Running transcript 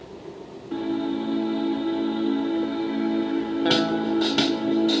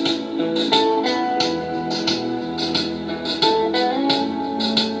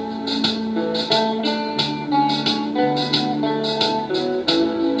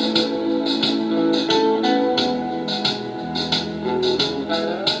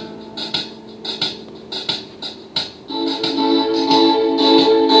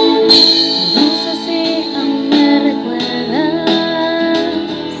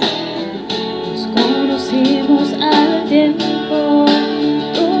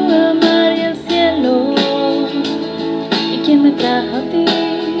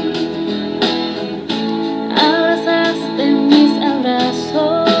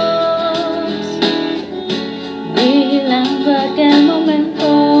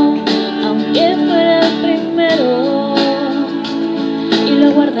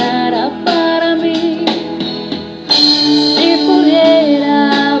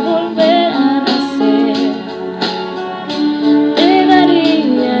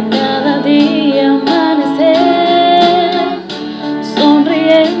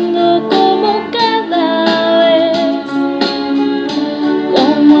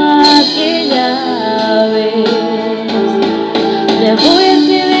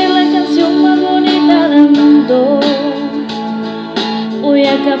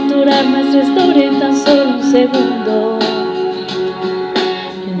nuestra historia en tan solo un segundo.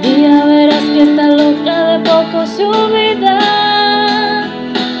 Y un día verás que esta loca de poco se olvida,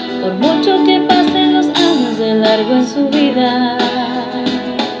 por mucho que pasen los años de largo en su vida.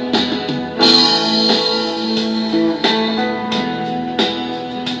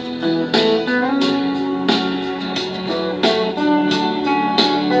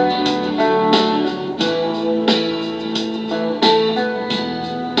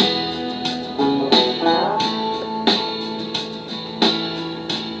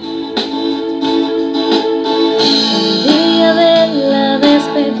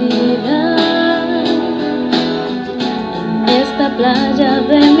 En esta playa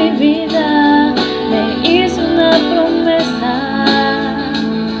de mi vida me hice una promesa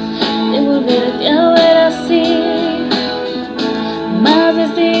de volverte a ver así. Más de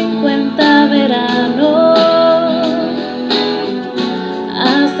 50 veranos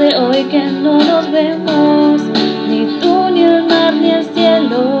hace hoy que no nos vemos, ni tú, ni el mar, ni el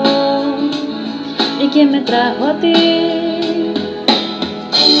cielo, ni quien me trajo a ti.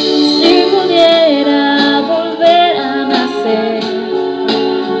 Si pudiera volver a nacer,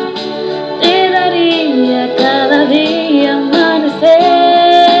 te daría cada día amanecer,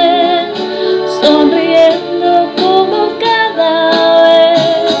 sonriendo como cada vez,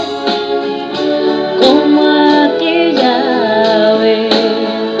 como aquella vez.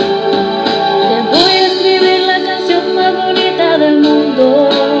 Te voy a escribir la canción más bonita del mundo.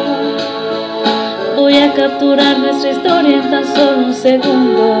 Voy a capturar nuestra historia en tan solo un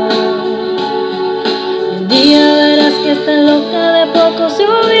segundo. Y un día verás que esta loca de poco se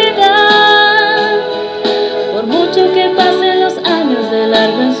olvida, por mucho que pasen los años de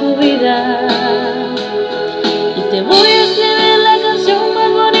largo en su vida. Y te voy a escribir la canción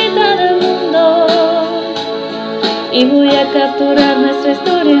más bonita del mundo, y voy a capturar nuestra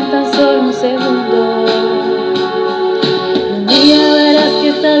historia en tan solo un segundo. Y un día verás que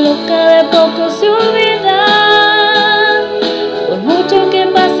esta loca de poco se olvida,